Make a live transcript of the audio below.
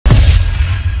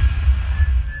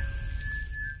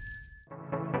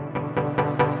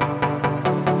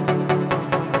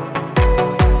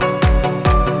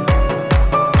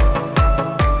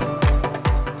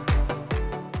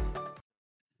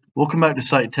Welcome back to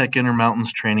Site Tech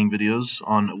Intermountains training videos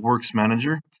on Works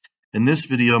Manager. In this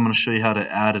video, I'm going to show you how to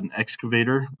add an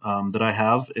excavator that I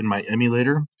have in my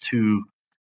emulator to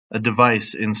a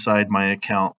device inside my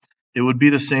account. It would be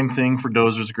the same thing for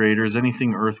dozers, graders,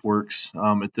 anything Earthworks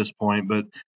at this point, but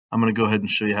I'm going to go ahead and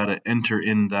show you how to enter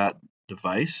in that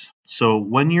device. So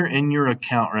when you're in your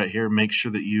account right here, make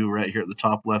sure that you right here at the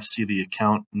top left see the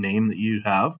account name that you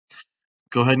have.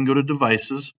 Go ahead and go to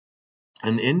Devices.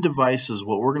 And in Devices,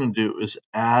 what we're going to do is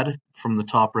add from the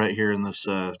top right here in this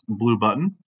blue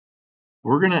button,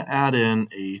 we're going to add in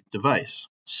a device.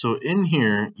 So in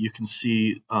here, you can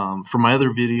see from my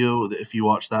other video, if you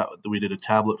watch that, we did a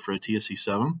tablet for a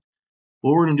TSC7.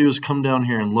 What we're going to do is come down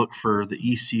here and look for the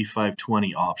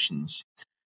EC520 options.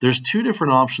 There's two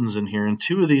different options in here, and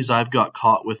two of these I've got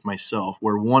caught with myself,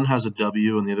 where one has a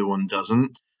W and the other one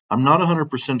doesn't. I'm not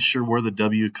 100% sure where the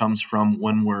W comes from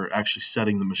when we're actually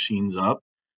setting the machines up,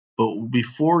 but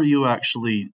before you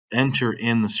actually enter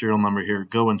in the serial number here,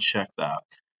 go and check that.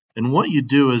 And what you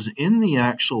do is in the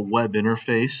actual web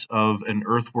interface of an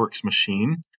Earthworks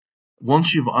machine,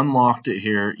 once you've unlocked it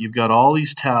here, you've got all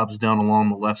these tabs down along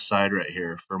the left side right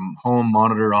here, from Home,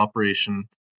 Monitor, Operation.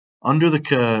 Under the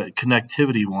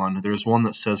connectivity one, there's one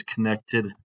that says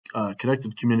Connected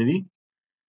Community.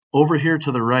 Over here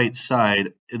to the right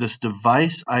side, this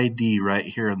device ID right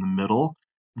here in the middle,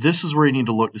 this is where you need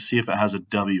to look to see if it has a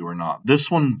W or not.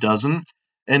 This one doesn't.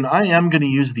 And I am going to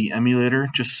use the emulator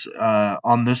just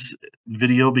on this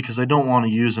video because I don't want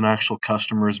to use an actual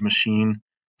customer's machine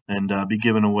and be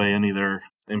giving away any of their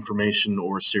information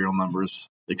or serial numbers,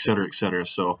 etc., etc.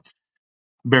 So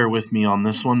bear with me on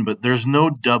this one, but there's no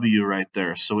W right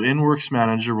there. So in Works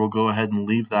Manager, we'll go ahead and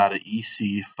leave that at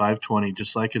EC520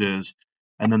 just like it is.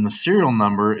 And then the serial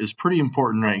number is pretty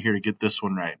important right here to get this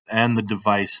one right, and the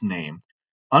device name.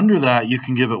 Under that, you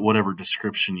can give it whatever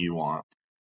description you want.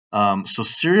 So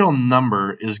serial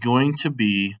number is going to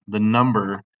be the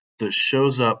number that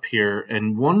shows up here,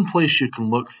 and one place you can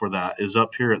look for that is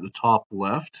up here at the top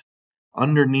left.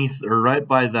 Underneath or right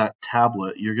by that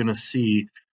tablet, you're going to see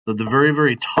that the very,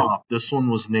 very top, this one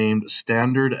was named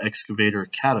Standard Excavator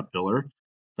Caterpillar.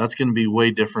 That's going to be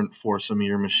way different for some of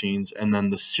your machines. And then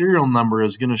the serial number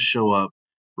is going to show up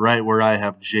right where I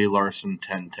have J Larson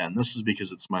 1010. This is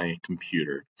because it's my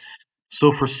computer.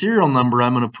 So for serial number,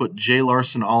 I'm going to put J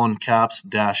Larson all in caps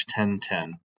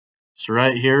 -1010. So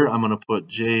right here, I'm going to put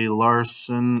J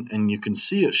Larson, and you can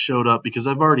see it showed up because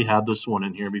I've already had this one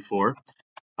in here before.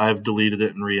 I've deleted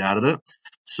it and re-added it.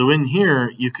 So in here,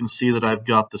 you can see that I've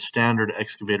got the Standard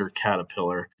Excavator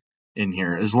Caterpillar in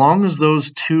here. As long as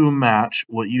those two match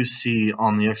what you see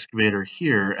on the excavator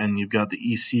here, and you've got the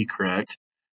EC correct,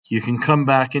 you can come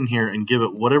back in here and give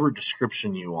it whatever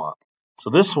description you want. So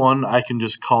this one, I can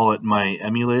just call it my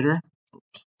emulator.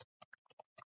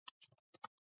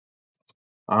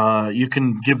 You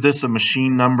can give this a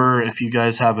machine number if you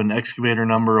guys have an excavator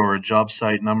number or a job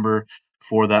site number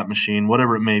for that machine,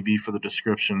 whatever it may be for the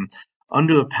description.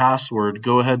 Under the password,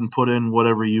 go ahead and put in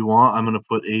whatever you want. I'm going to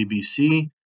put ABC,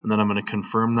 and then I'm going to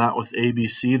confirm that with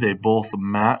ABC. They both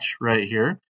match right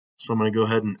here. So I'm going to go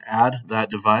ahead and add that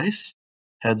device.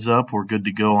 Heads up, we're good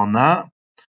to go on that.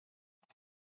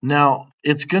 Now,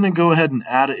 it's going to go ahead and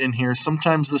add it in here.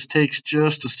 Sometimes this takes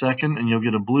just a second, and you'll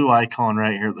get a blue icon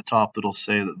right here at the top that'll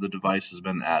say that the device has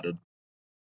been added.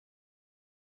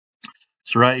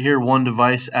 So right here, one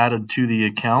device added to the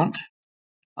account.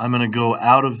 I'm going to go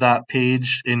out of that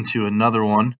page into another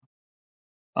one.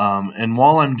 And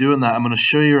while I'm doing that, I'm going to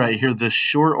show you right here, this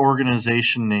short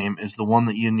organization name is the one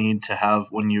that you need to have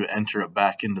when you enter it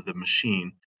back into the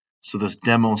machine. So this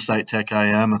demo site tech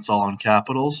IM, it's all in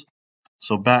capitals.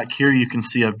 So back here, you can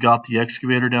see I've got the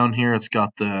excavator down here. It's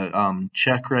got the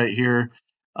check right here,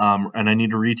 and I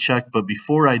need to recheck. But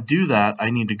before I do that,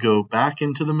 I need to go back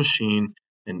into the machine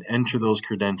and enter those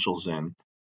credentials in.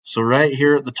 So right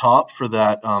here at the top for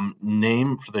that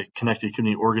name for the Connected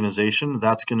Community Organization,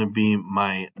 that's going to be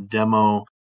my demo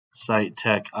site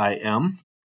tech IM,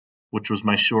 which was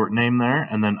my short name there.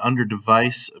 And then under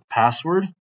device password,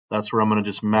 that's where I'm going to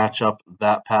just match up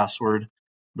that password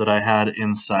that I had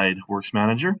inside Works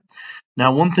Manager.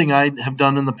 Now, one thing I have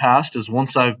done in the past is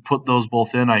once I've put those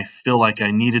both in, I feel like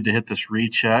I needed to hit this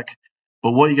recheck.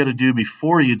 But what you got to do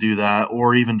before you do that,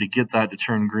 or even to get that to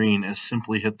turn green, is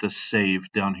simply hit this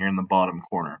save down here in the bottom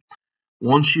corner.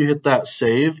 Once you hit that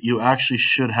save, you actually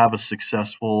should have a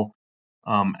successful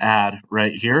add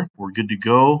right here. We're good to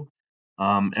go.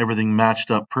 Everything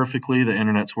matched up perfectly. The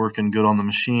internet's working good on the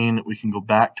machine. We can go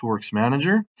back to Works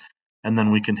Manager, and then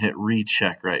we can hit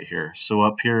recheck right here. So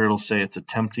up here, it'll say it's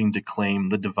attempting to claim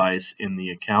the device in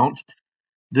the account.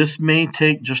 This may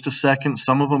take just a second.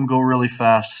 Some of them go really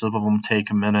fast. Some of them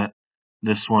take a minute.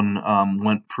 This one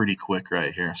went pretty quick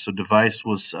right here. So device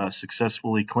was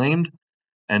successfully claimed.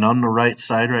 And on the right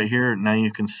side right here, now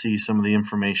you can see some of the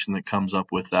information that comes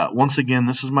up with that. Once again,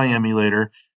 this is my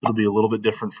emulator. It'll be a little bit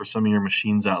different for some of your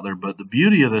machines out there. But the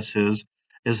beauty of this is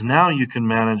now you can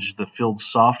manage the field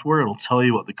software. It'll tell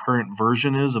you what the current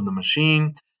version is of the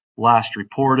machine, last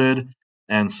reported,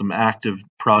 and some active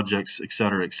projects,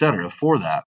 etc., for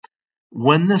that.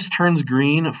 When this turns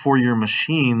green for your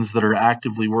machines that are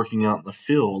actively working out in the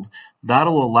field,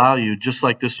 that'll allow you, just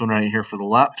like this one right here for the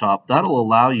laptop, that'll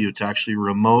allow you to actually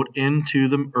remote into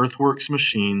the Earthworks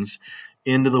machines,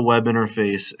 into the web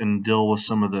interface, and deal with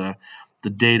some of the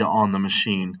data on the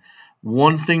machine.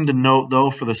 One thing to note,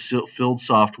 though, for the field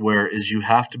software is you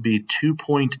have to be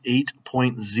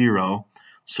 2.8.0,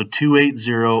 so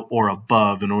 280 or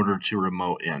above in order to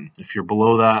remote in. If you're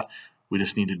below that, we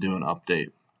just need to do an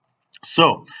update.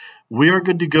 So we are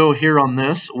good to go here on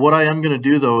this. What I am going to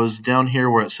do, though, is down here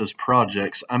where it says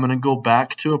projects, I'm going to go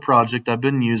back to a project I've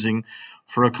been using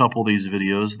for a couple of these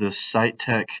videos, this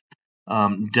SiteTech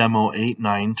Demo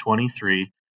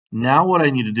 8923. Now what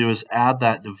I need to do is add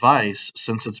that device.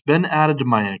 Since it's been added to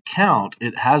my account,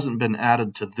 it hasn't been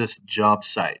added to this job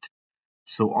site.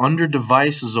 So under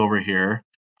devices over here,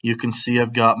 you can see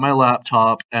I've got my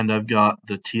laptop and I've got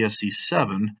the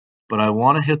TSE7, but I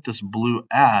want to hit this blue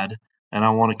add, and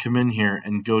I want to come in here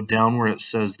and go down where it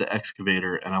says the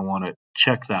excavator, and I want to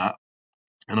check that,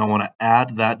 and I want to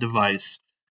add that device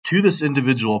to this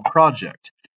individual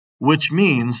project, which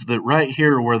means that right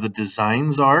here where the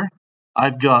designs are,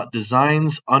 I've got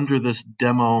designs under this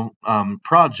demo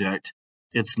project.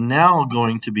 It's now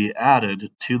going to be added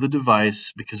to the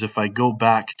device, because if I go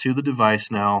back to the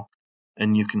device now,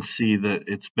 and you can see that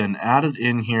it's been added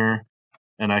in here,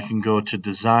 and I can go to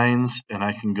designs, and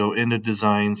I can go into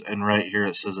designs, and right here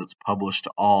it says it's published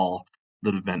to all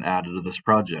that have been added to this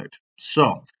project.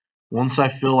 So once I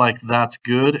feel like that's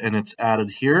good and it's added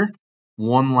here,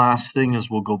 one last thing is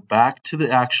we'll go back to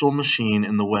the actual machine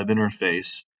in the web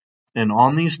interface, and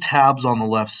on these tabs on the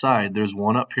left side, there's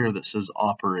one up here that says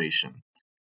operation.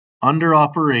 Under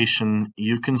operation,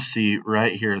 you can see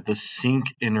right here the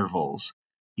sync intervals.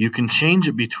 You can change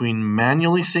it between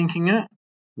manually syncing it,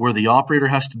 where the operator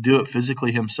has to do it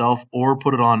physically himself, or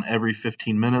put it on every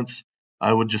 15 minutes.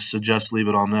 I would just suggest leave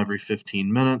it on every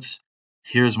 15 minutes.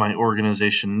 Here's my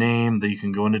organization name, that you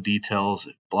can go into details,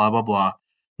 blah, blah, blah.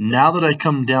 Now that I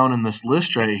come down in this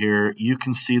list right here, you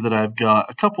can see that I've got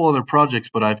a couple other projects,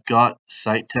 but I've got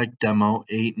SiteTech Demo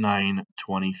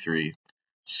 8923.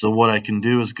 So what I can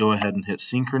do is go ahead and hit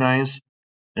synchronize,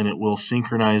 and it will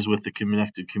synchronize with the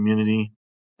connected community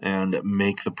and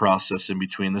make the process in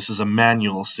between. This is a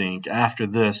manual sync. After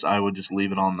this, I would just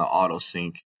leave it on the auto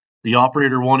sync. The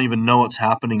operator won't even know what's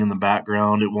happening in the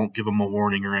background. It won't give them a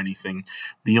warning or anything.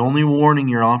 The only warning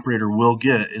your operator will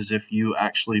get is if you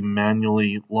actually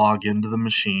manually log into the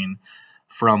machine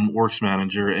from Works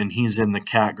Manager and he's in the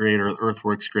CAT grade or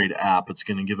Earthworks grade app. It's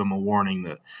going to give him a warning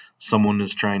that someone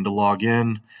is trying to log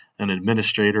in. An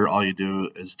administrator, all you do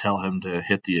is tell him to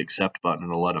hit the accept button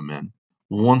and it'll let him in.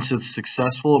 Once it's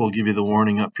successful, it'll give you the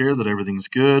warning up here that everything's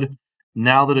good.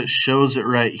 Now that it shows it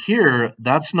right here,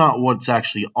 that's not what's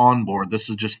actually on board. This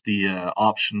is just the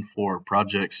option for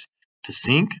projects to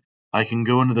sync. I can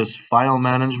go into this file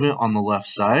management on the left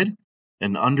side,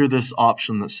 and under this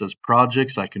option that says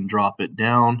projects, I can drop it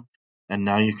down. And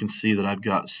now you can see that I've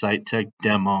got SiteTech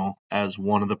Demo as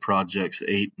one of the projects,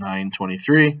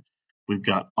 8923. We've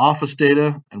got office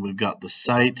data and we've got the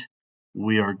site.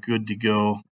 We are good to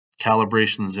go.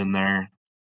 Calibrations in there.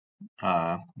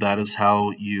 That is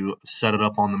how you set it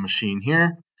up on the machine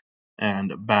here.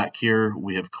 And back here,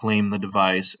 we have claimed the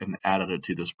device and added it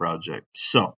to this project.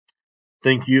 So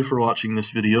thank you for watching this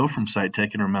video from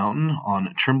SiteTech Intermountain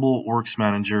on Trimble Works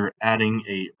Manager adding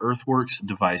a Earthworks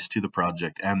device to the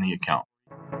project and the account.